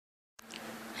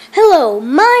Hello,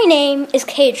 my name is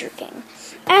Cager King.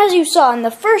 As you saw in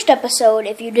the first episode,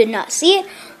 if you did not see it,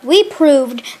 we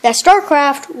proved that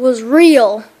StarCraft was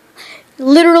real.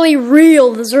 Literally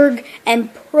real. The Zerg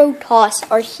and Protoss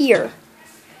are here.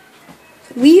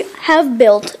 We have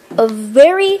built a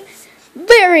very,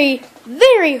 very,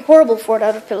 very horrible fort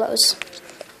out of pillows.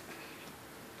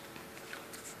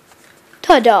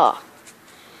 Ta-da!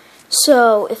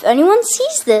 So, if anyone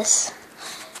sees this,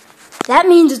 that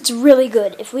means it's really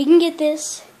good. If we can get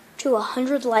this to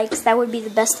 100 likes, that would be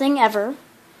the best thing ever.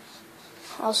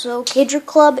 Also, Cager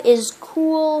Club is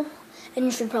cool, and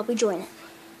you should probably join it.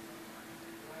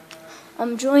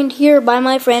 I'm joined here by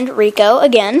my friend Rico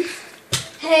again.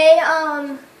 Hey,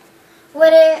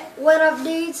 what up,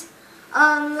 dudes?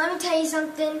 Let me tell you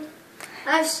something.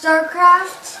 I have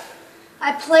StarCraft.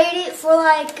 I played it for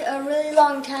like a really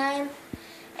long time,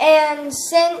 and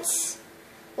since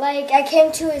I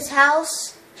came to his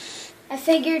house, I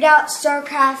figured out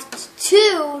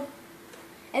StarCraft2,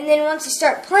 and then once I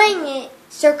start playing it,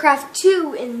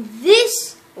 StarCraft2 in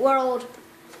this world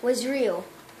was real.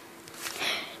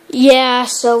 Yeah,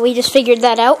 so we just figured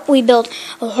that out. We built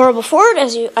a horrible fort,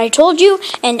 as I told you,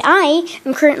 and I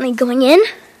am currently going in.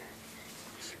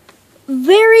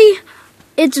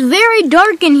 It's very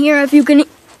dark in here, if you can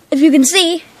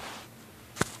see.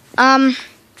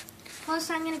 Plus,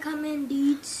 I'm gonna come in,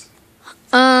 dudes.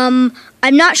 I'm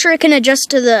not sure it can adjust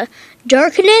to the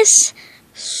darkness,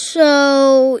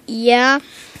 so yeah,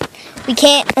 I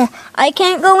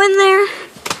can't go in there,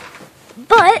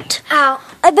 but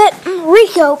I bet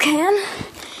Rico can,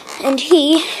 and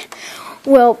he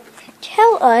will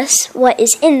tell us what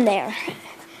is in there.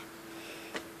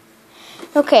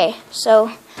 Okay,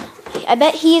 so I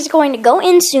bet he is going to go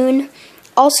in soon.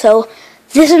 Also,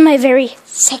 this is my very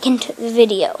second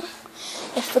video.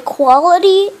 If the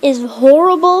quality is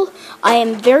horrible, I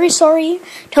am very sorry.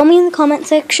 Tell me in the comment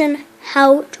section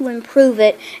how to improve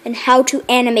it and how to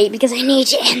animate, because I need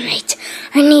to animate.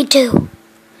 I need to.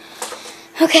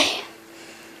 Okay.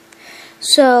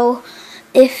 So,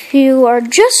 if you are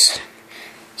just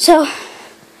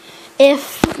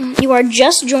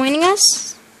joining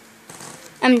us,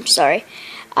 I'm sorry.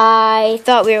 I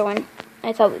thought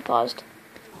we paused.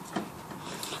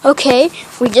 Okay,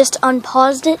 we just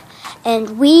unpaused it,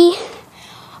 and we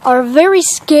are very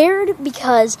scared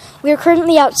because we are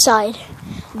currently outside.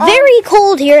 Very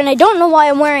cold here, and I don't know why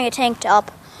I'm wearing a tank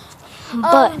top.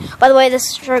 But, by the way,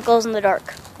 this shirt glows in the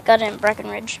dark. I got it in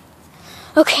Breckenridge.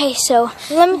 Okay, so,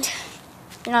 you're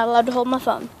not allowed to hold my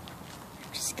phone.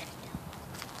 Just kidding.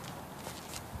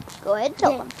 Go ahead,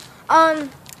 tell them.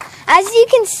 As you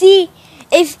can see,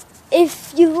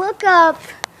 if you look up,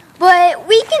 but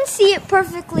we can see it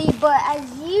perfectly, but as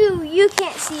you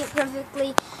can't see it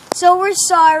perfectly, so we're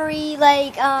sorry.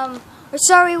 We're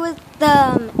sorry with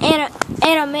the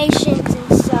animations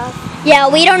and stuff. Yeah,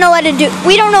 we don't know how to do.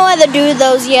 We don't know how to do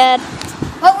those yet.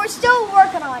 But we're still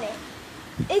working on it.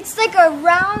 It's like a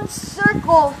round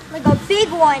circle, like a big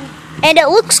one. And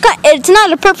it's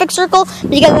not a perfect circle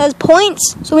because it has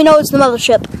points, so we know it's the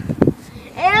mothership.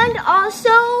 And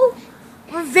also,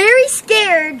 we're very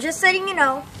scared, just letting you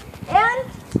know. And,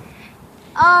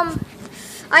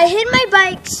 I hid my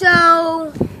bike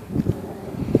so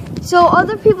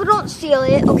other people don't steal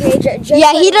it, okay?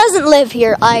 Yeah, he doesn't live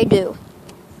here, I do.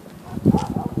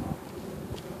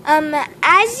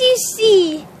 As you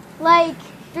see,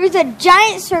 there's a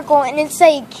giant circle, and it's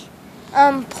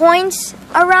points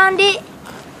around it,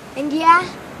 and yeah.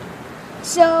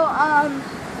 So,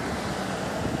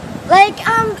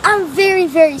 I'm very,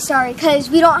 very sorry, because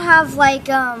we don't have,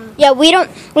 Yeah, we don't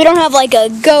have, a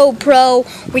GoPro.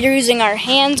 We're using our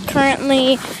hands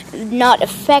currently. Not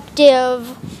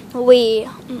effective. We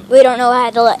don't know how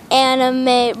to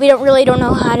animate. We really don't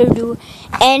know how to do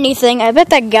anything. I bet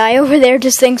that guy over there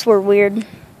just thinks we're weird.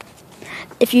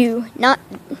 Can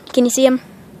you see him?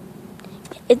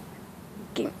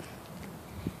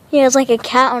 He has like a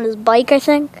cat on his bike, I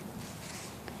think.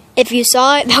 If you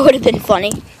saw it, that would have been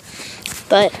funny.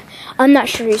 But I'm not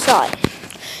sure you saw it.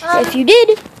 If you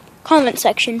did, comment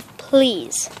section,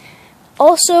 please.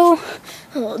 Also,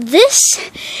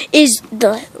 this is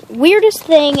the weirdest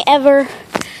thing ever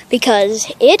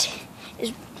because it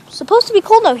is supposed to be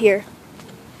cold out here.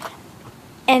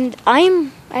 And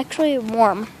I'm actually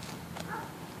warm.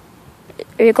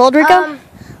 Are you cold, Rico?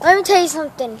 Let me tell you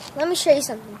something. Let me show you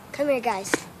something. Come here,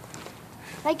 guys.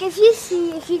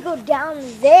 If you go down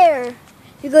there,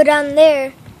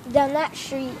 down that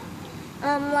street,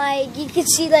 you can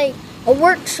see a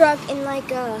work truck and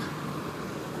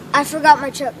I forgot my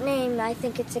truck name. I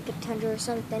think it's a Tundra or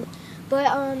something. But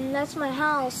that's my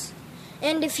house.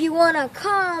 And if you wanna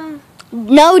come,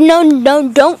 No,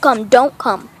 don't come. Don't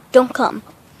come. Don't come.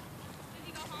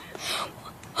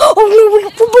 Oh no,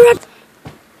 we're at...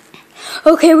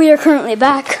 Okay, we are currently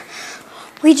back.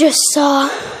 We just saw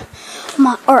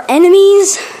our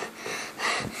enemies.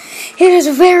 It is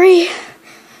very,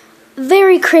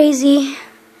 very crazy.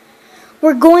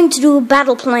 We're going to do a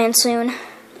battle plan soon.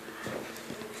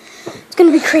 It's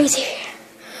gonna be crazy.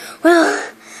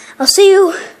 Well, I'll see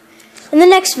you in the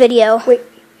next video. Wait.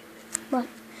 What?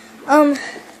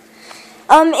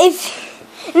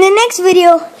 If in the next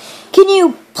video, can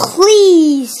you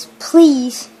please,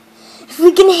 if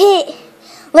we can hit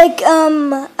like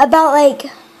about like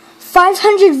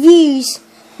 500 views,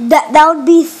 that would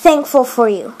be thankful for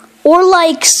you. Or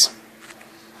likes.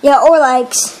 Yeah, or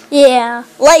likes. Yeah,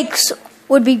 likes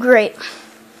would be great.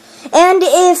 And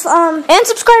if and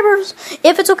subscribers,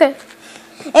 if it's okay.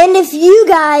 And if you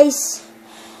guys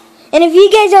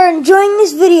are enjoying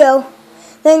this video,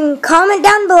 then comment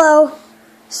down below,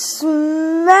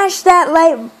 smash that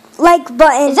like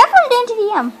button. Is that from Dan to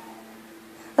DM?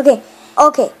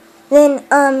 Okay. Then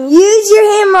use your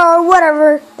hammer or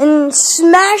whatever and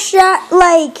smash that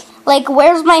like. Like,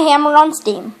 where's my hammer on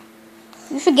Steam?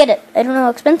 You should get it. I don't know how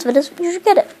expensive it is, but you should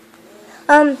get it.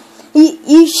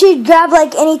 You should grab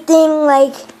like anything,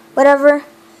 like whatever.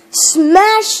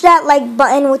 Smash that like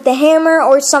button with the hammer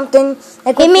or something.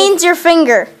 Like it means your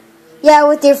finger. Yeah,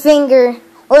 with your finger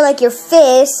or like your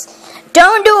fist.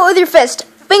 Don't do it with your fist.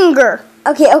 Finger.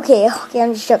 Okay.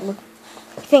 I'm just joking.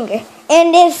 Finger.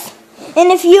 And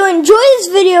if you enjoy this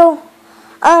video,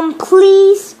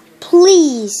 please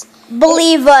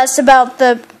believe us about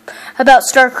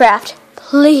StarCraft.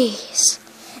 Please.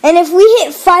 And if we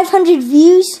hit 500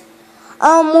 views,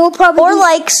 we'll probably or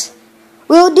likes.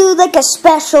 We'll do like a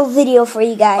special video for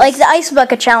you guys. Like the ice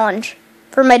bucket challenge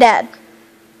for my dad.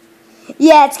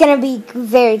 Yeah, it's gonna be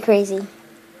very crazy.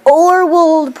 Or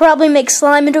we'll probably make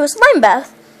slime into a slime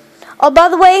bath. Oh, by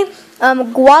the way,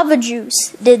 Guava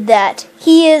Juice did that.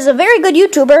 He is a very good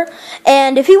YouTuber,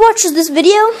 and if he watches this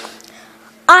video,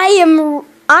 I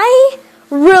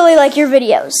really like your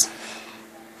videos.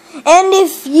 And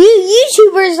if you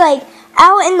YouTubers like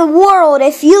out in the world,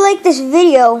 if you like this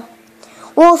video,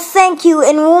 we'll thank you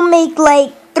and we'll make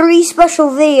like 3 special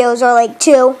videos or like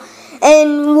 2,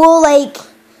 and we'll like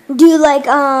do like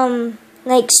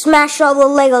smash all the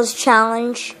Legos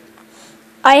challenge.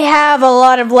 I have a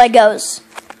lot of Legos.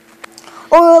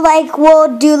 Or like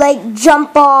we'll do like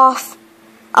jump off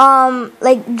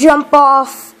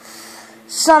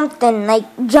something, like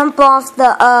jump off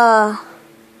the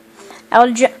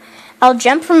I'll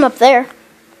jump from up there.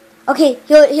 Okay,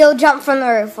 he'll jump from the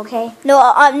roof, okay? No,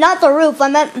 not the roof. I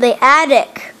meant the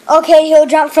attic. Okay, he'll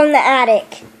jump from the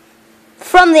attic.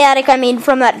 From the attic, I mean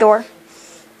from that door.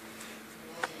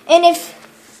 And if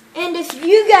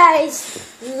you guys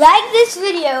like this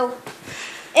video,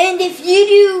 and if you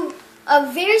do a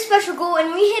very special goal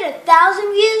and we hit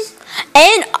 1,000 views,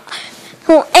 and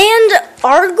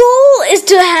our goal is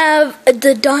to have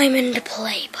the diamond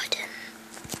play button.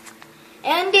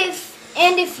 And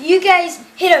if you guys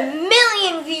hit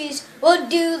 1,000,000 views, we'll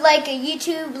do like a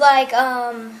YouTube like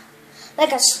a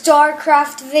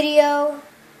StarCraft video,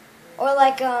 or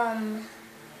like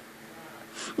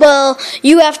Well,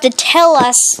 you have to tell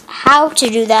us how to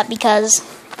do that because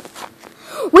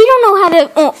we don't know how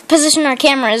to position our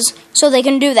cameras so they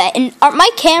can do that. And my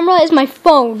camera is my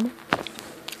phone.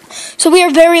 So we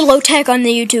are very low tech on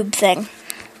the YouTube thing.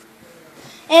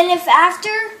 And if after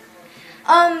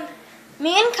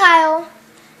me and Kyle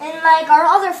and like our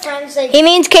other friends, like he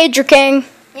means Cager King.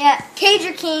 Yeah,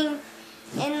 Cager King,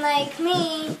 and like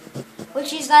me,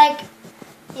 which is like,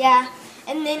 yeah,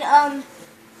 and then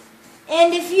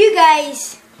and if you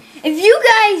guys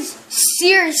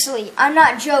seriously, I'm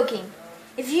not joking,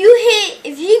 if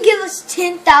you give us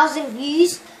 10,000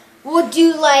 views, we'll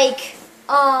do like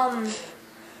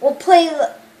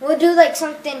we'll do like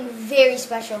something very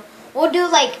special. We'll do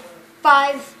like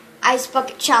 5 ice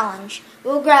bucket challenge.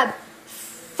 We'll grab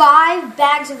 5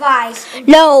 bags of ice.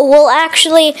 No, we'll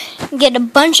actually get a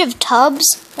bunch of tubs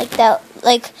like that,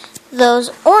 like those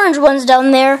orange ones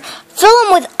down there, fill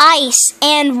them with ice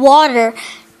and water,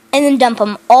 and then dump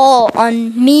them all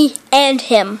on me and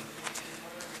him.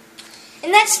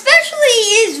 And that especially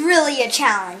is really a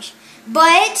challenge.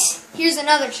 But here's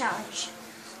another challenge,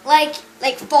 like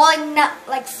falling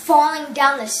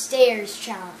down the stairs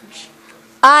challenge.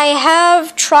 I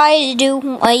have tried to do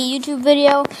a YouTube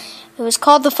video. It was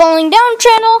called the Falling Down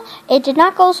channel. It did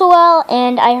not go so well,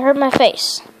 and I hurt my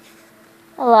face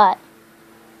a lot.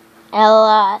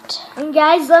 And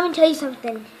guys, let me tell you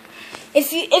something.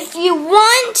 If you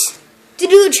want to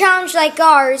do a challenge like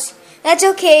ours, That's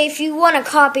okay if you want to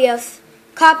copy us.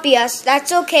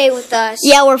 That's okay with us.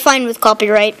 Yeah, we're fine with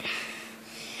copyright.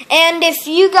 And if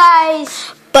you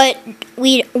guys, But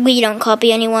we don't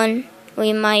copy anyone.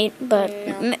 We might,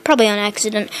 but probably on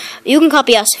accident. You can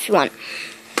copy us if you want.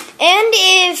 and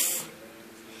if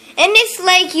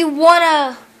like you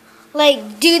wanna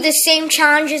like do the same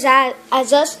challenges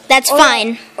as us, That's or,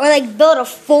 fine. Or like build a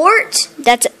fort.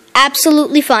 That's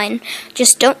absolutely fine.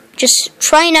 Just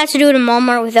try not to do it in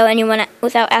Walmart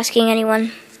without asking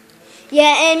anyone.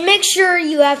 Yeah, and make sure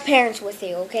you have parents with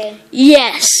you, okay?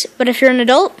 Yes, but if you're an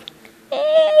adult,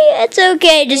 it's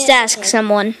okay. Just ask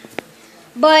someone.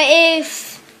 But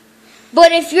if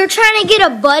you're trying to get a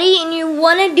buddy and you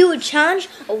want to do a challenge,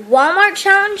 a Walmart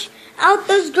challenge out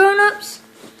those grown-ups,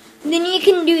 then you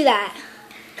can do that.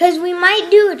 Cuz we might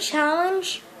do a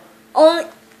challenge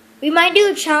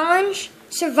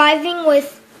surviving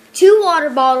with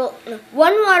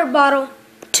one water bottle.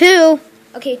 2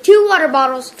 Okay, 2 water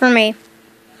bottles. for me.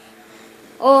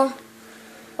 Or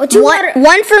 2 water.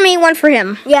 One for me, one for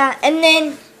him. Yeah, and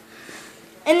then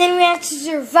we have to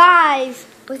survive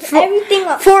with everything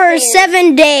upstairs. For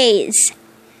 7 days.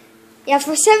 Yeah,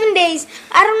 for 7 days.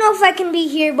 I don't know if I can be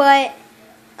here, but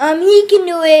he can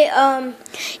do it.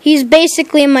 He's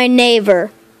basically my neighbor.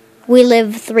 We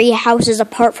live 3 houses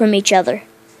apart from each other.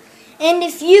 And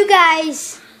if you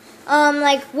guys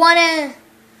like wanna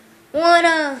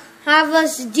have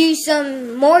us do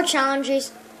some more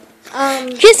challenges,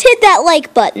 Just hit that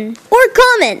like button or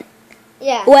comment.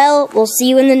 yeah. Well, we'll see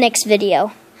you in the next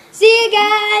video. See you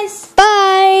guys.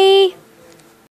 Bye.